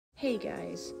Hey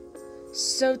guys,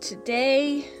 so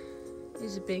today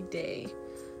is a big day.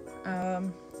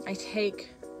 I take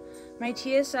my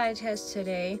TSI test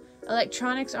today.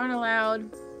 Electronics aren't allowed,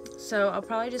 so I'll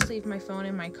probably just leave my phone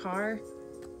in my car.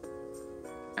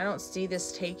 I don't see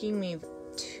this taking me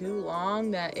too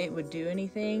long that it would do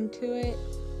anything to it.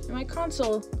 In my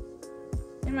console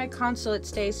it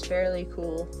stays fairly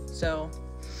cool, so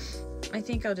I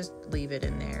think I'll just leave it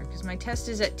in there because my test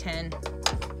is at 10.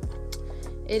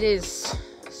 It is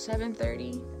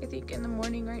 7:30, I think, in the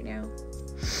morning right now.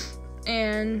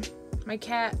 And my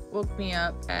cat woke me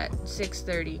up at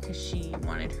 6:30 because she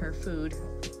wanted her food.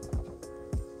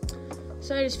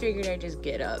 So I just figured I'd just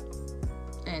get up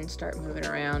and start moving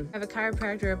around. I have a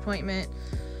chiropractor appointment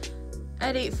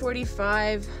at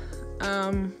 8:45.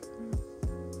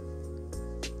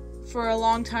 For a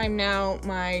long time now,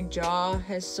 my jaw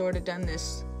has sort of done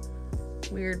this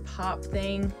weird pop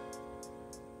thing.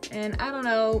 And I don't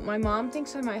know, my mom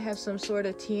thinks I might have some sort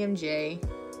of TMJ,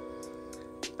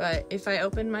 but if I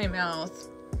open my mouth,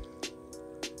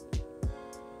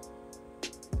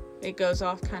 it goes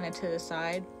off kind of to the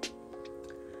side.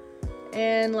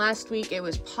 And last week it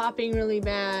was popping really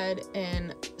bad,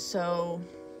 and so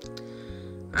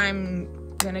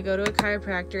I'm gonna go to a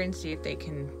chiropractor and see if they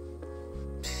can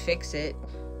fix it.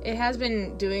 It has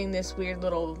been doing this weird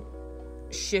little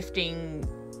shifting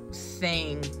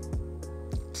thing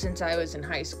since I was in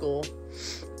high school.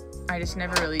 I just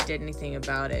never really did anything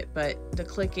about it, but the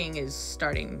clicking is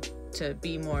starting to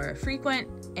be more frequent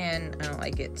and I don't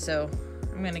like it. So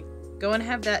I'm gonna go and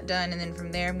have that done, and then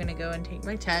from there I'm gonna go and take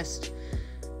my test.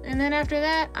 And then after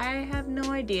that, I have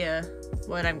no idea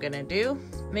what I'm gonna do.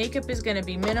 Makeup is gonna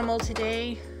be minimal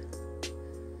today,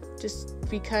 just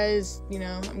because, you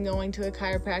know, I'm going to a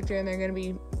chiropractor and they're gonna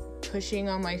be pushing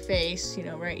on my face, you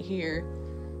know, right here.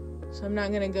 So I'm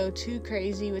not gonna go too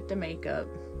crazy with the makeup.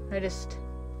 I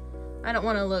don't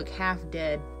wanna look half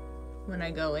dead when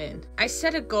I go in. I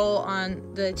set a goal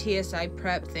on the TSI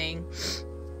prep thing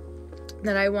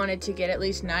that I wanted to get at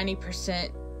least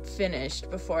 90%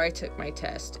 finished before I took my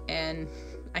test. And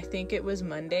I think it was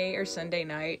Monday or Sunday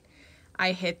night,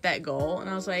 I hit that goal and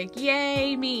I was like,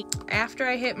 yay me. After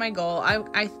I hit my goal,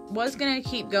 I was gonna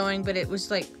keep going, but it was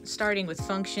like starting with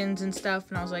functions and stuff,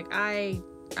 and I was like,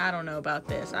 I don't know about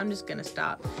this. I'm just gonna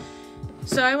stop.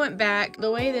 So I went back. The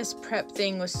way this prep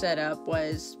thing was set up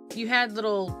was you had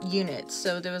little units.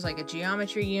 So there was like a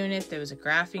geometry unit, there was a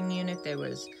graphing unit, there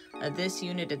was a this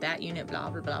unit, a that unit, blah,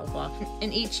 blah, blah, blah.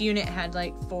 And each unit had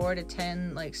like 4 to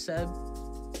 10 like sub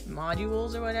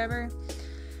modules or whatever.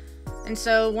 And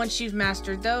so once you've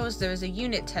mastered those, there was a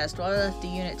unit test. Well, I left the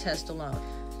unit test alone.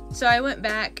 So I went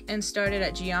back and started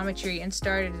at geometry and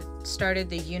started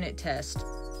the unit test.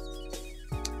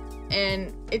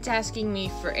 And it's asking me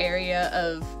for area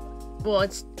of, well,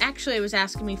 it was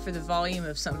asking me for the volume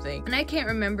of something. And I can't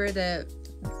remember the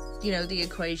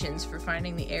equations for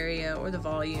finding the area or the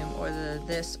volume or the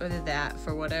this or the that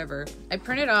for whatever. I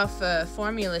printed off a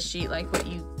formula sheet like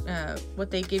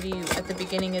what they give you at the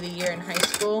beginning of the year in high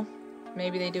school.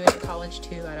 Maybe they do it at college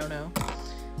too, I don't know.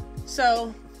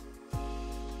 So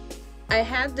I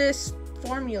had this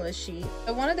formula sheet.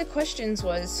 One of the questions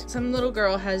was, some little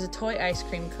girl has a toy ice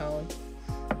cream cone,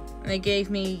 and they gave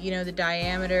me, you know, the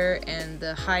diameter and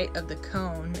the height of the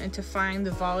cone and to find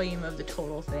the volume of the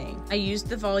total thing. I used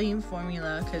the volume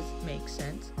formula because it makes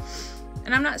sense,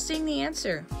 and I'm not seeing the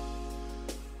answer.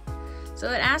 So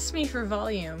it asked me for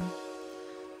volume,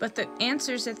 but the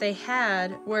answers that they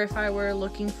had were if I were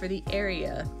looking for the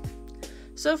area.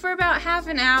 So for about half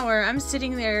an hour, I'm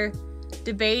sitting there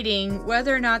debating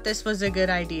whether or not this was a good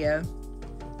idea.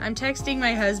 I'm texting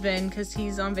my husband because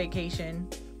he's on vacation.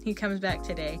 He comes back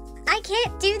today. I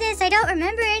can't do this. I don't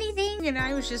remember anything. And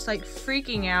I was just like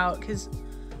freaking out because,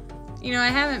 you know, I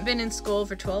haven't been in school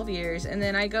for 12 years. And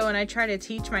then I go and I try to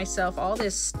teach myself all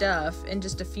this stuff in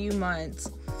just a few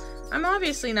months. I'm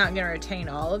obviously not going to retain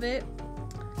all of it,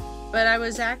 but I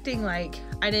was acting like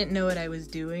I didn't know what I was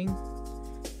doing.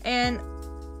 And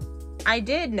I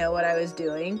did know what I was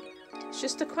doing. It's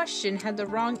just the question had the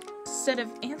wrong set of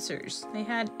answers. They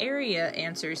had area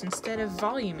answers instead of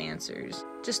volume answers.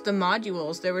 Just the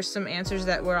modules, there were some answers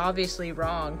that were obviously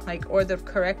wrong, or the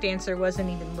correct answer wasn't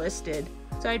even listed.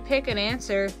 So I'd pick an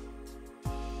answer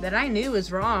that I knew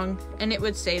was wrong, and it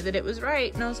would say that it was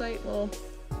right, and I was like, well,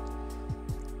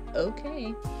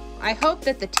 okay. I hope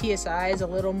that the TSI is a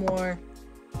little more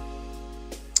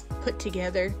put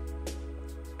together,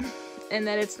 and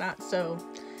that it's not so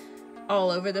all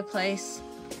over the place.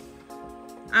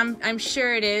 I'm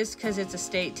sure it is because it's a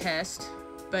state test,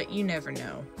 but you never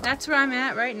know. That's where I'm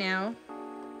at right now.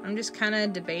 I'm just kind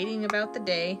of debating about the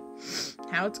day.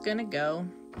 how it's gonna go.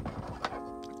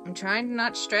 I'm trying to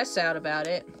not stress out about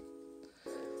it.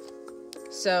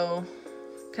 So,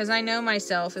 because I know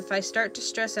myself, if I start to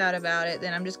stress out about it,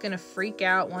 then I'm just gonna freak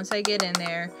out once I get in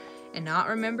there and not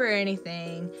remember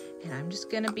anything, and I'm just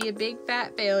gonna be a big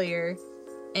fat failure.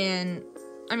 And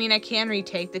I mean, I can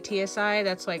retake the TSI.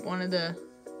 That's like one of the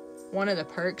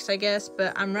perks, I guess,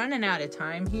 but I'm running out of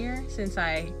time here since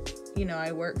I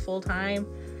work full time,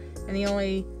 and the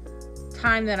only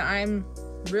time that I'm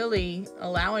really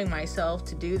allowing myself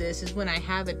to do this is when I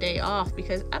have a day off,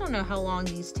 because I don't know how long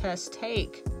these tests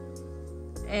take.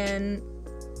 And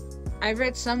I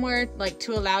read somewhere like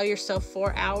to allow yourself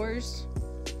 4 hours,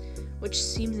 which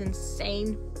seems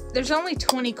insane. There's only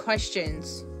 20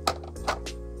 questions.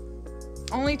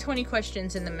 Only 20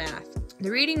 questions in the math.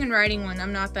 The reading and writing one,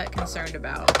 I'm not that concerned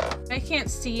about. I can't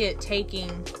see it taking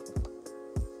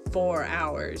 4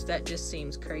 hours. That just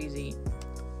seems crazy.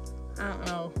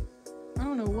 I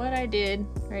don't know what I did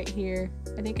right here.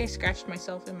 I think I scratched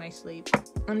myself in my sleep.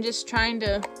 I'm just trying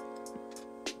to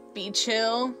be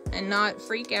chill and not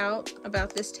freak out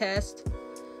about this test,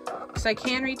 because I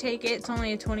can retake it. It's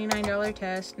only a $29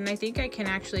 test, and I think I can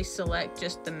actually select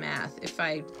just the math if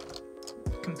I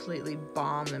completely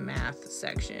bomb the math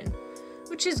section,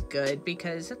 which is good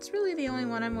because that's really the only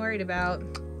one I'm worried about,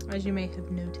 as you may have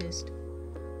noticed.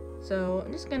 So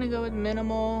I'm just gonna go with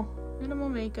minimal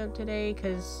makeup today,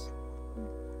 because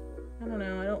I don't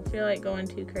know, I don't feel like going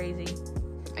too crazy.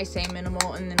 I say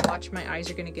minimal and then watch, my eyes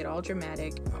are gonna get all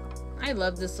dramatic. I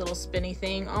love this little spinny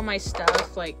thing. All my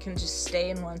stuff like can just stay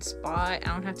in one spot. I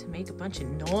don't have to make a bunch of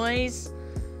noise.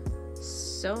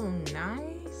 So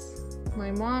nice. My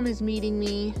mom is meeting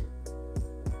me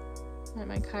at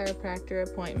my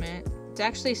chiropractor appointment. It's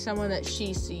actually someone that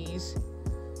she sees,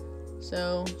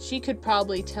 so she could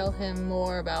probably tell him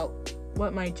more about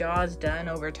what my jaw's done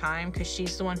over time, because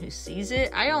she's the one who sees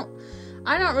it. I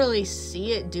don't really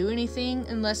see it do anything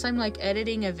unless I'm like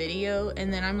editing a video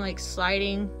and then I'm like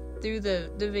sliding through the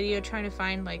video trying to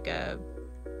find like a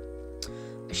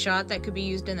shot that could be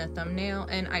used in a thumbnail,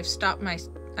 and I've stopped my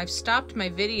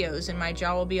videos and my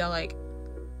jaw will be all like,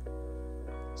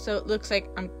 so it looks like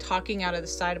I'm talking out of the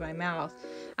side of my mouth.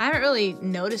 I haven't really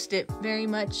noticed it very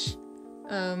much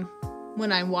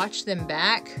when I watch them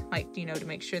back, like, to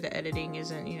make sure the editing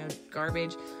isn't,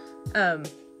 garbage.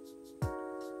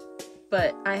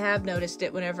 But I have noticed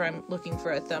it whenever I'm looking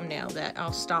for a thumbnail, that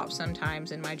I'll stop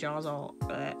sometimes and my jaw's all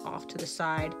off to the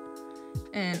side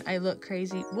and I look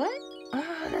crazy. What?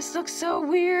 Oh, this looks so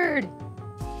weird.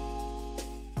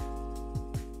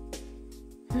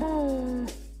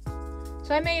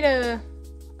 So I made a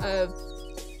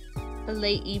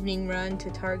late evening run to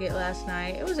Target last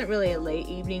night. It wasn't really a late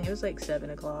evening. It was like 7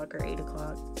 o'clock or 8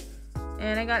 o'clock.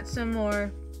 And I got some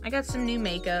new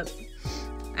makeup.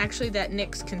 Actually, that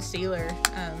NYX concealer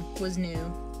was new.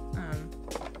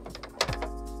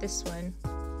 This one.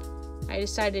 I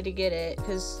decided to get it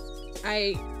because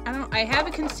I have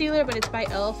a concealer, but it's by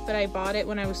e.l.f., but I bought it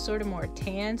when I was sort of more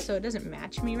tan, so it doesn't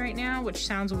match me right now, which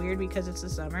sounds weird because it's the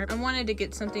summer. I wanted to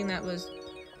get something that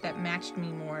matched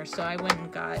me more, so I went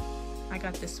and got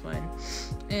this one,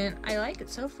 and I like it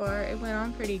so far. It went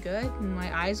on pretty good, and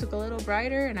my eyes look a little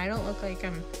brighter, and I don't look like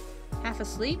I'm half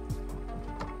asleep.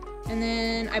 And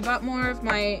then I bought more of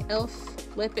my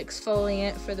e.l.f. Lip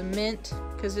Exfoliant for the mint,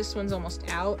 because this one's almost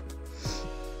out.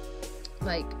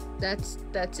 Like, that's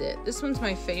it. This one's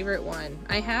my favorite one.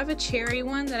 I have a cherry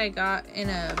one that I got in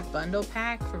a bundle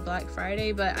pack for Black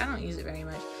Friday, but I don't use it very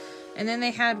much. And then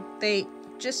they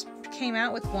just came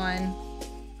out with one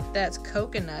that's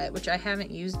coconut, which I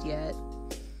haven't used yet,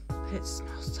 but it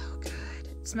smells so good.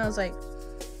 It smells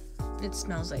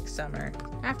like summer.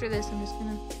 After this, I'm just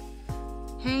gonna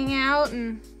hang out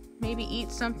and maybe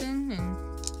eat something, and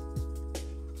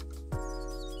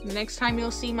the next time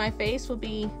you'll see my face will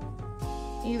be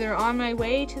either on my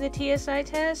way to the TSI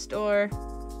test or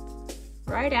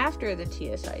right after the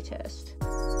TSI test.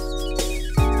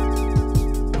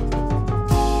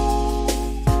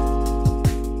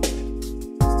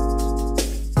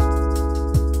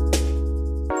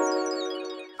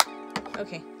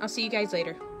 Okay, I'll see you guys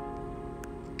later.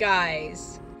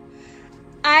 Guys,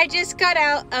 I just got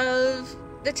out of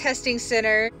the testing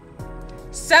center.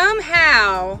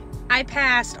 Somehow, I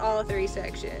passed all 3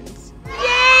 sections. Yay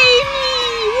me!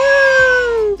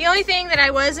 Woo! The only thing that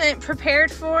I wasn't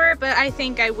prepared for, but I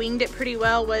think I winged it pretty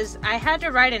well, was I had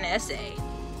to write an essay.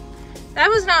 That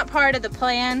was not part of the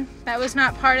plan. That was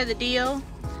not part of the deal.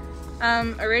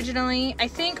 Originally, I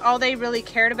think all they really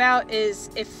cared about is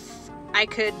if I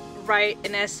could write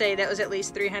an essay that was at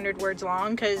least 300 words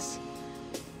long, because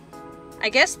I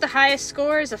guess the highest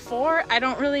score is a 4. I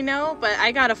don't really know, but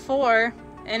I got a 4,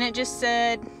 and it just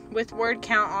said with word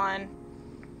count on.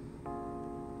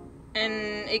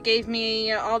 And it gave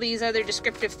me all these other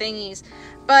descriptive thingies.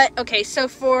 But okay, so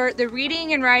for the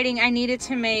reading and writing, I needed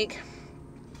to make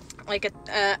like a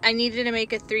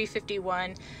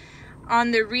 351.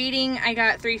 On the reading, I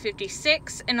got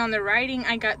 356, and on the writing,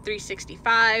 I got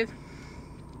 365.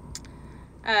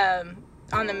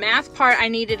 On the math part, I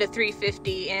needed a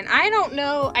 350, and I don't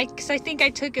know, because I think I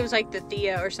took, it was like the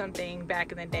Thea or something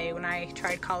back in the day when I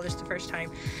tried college the first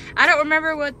time. I don't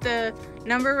remember what the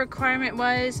number requirement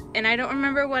was, and I don't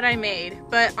remember what I made,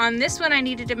 but on this one, I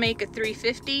needed to make a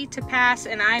 350 to pass,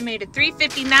 and I made a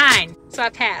 359, so I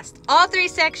passed all 3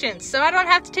 sections, so I don't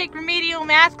have to take remedial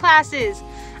math classes.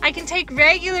 I can take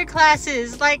regular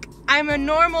classes like I'm a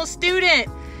normal student.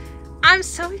 I'm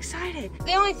so excited.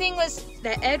 The only thing was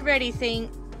that Ed Ready thing,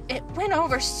 it went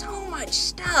over so much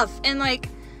stuff, and like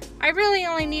I really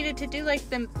only needed to do like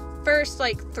the first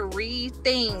like 3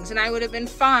 things and I would have been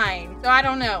fine. So I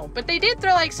don't know, but they did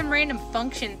throw like some random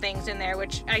function things in there,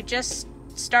 which I just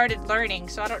started learning,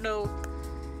 so I don't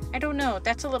know,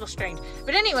 that's a little strange.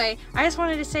 But anyway, I just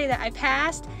wanted to say that I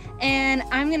passed, and I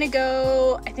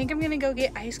think I'm gonna go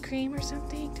get ice cream or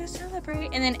something to celebrate.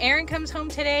 And then Aaron comes home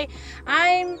today.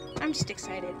 I'm just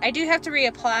excited. I do have to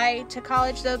reapply to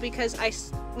college though, because I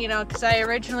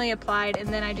originally applied and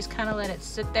then I just kind of let it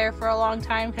sit there for a long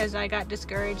time because I got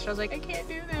discouraged. I was like, I can't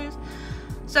do this.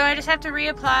 So I just have to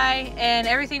reapply, and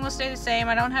everything will stay the same.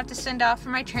 I don't have to send off for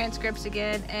my transcripts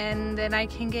again, and then I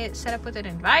can get set up with an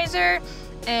advisor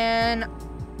and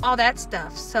all that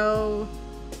stuff. So,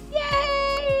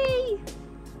 yay!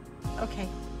 Okay,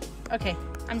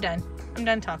 I'm done. I'm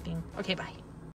done talking. Okay, bye.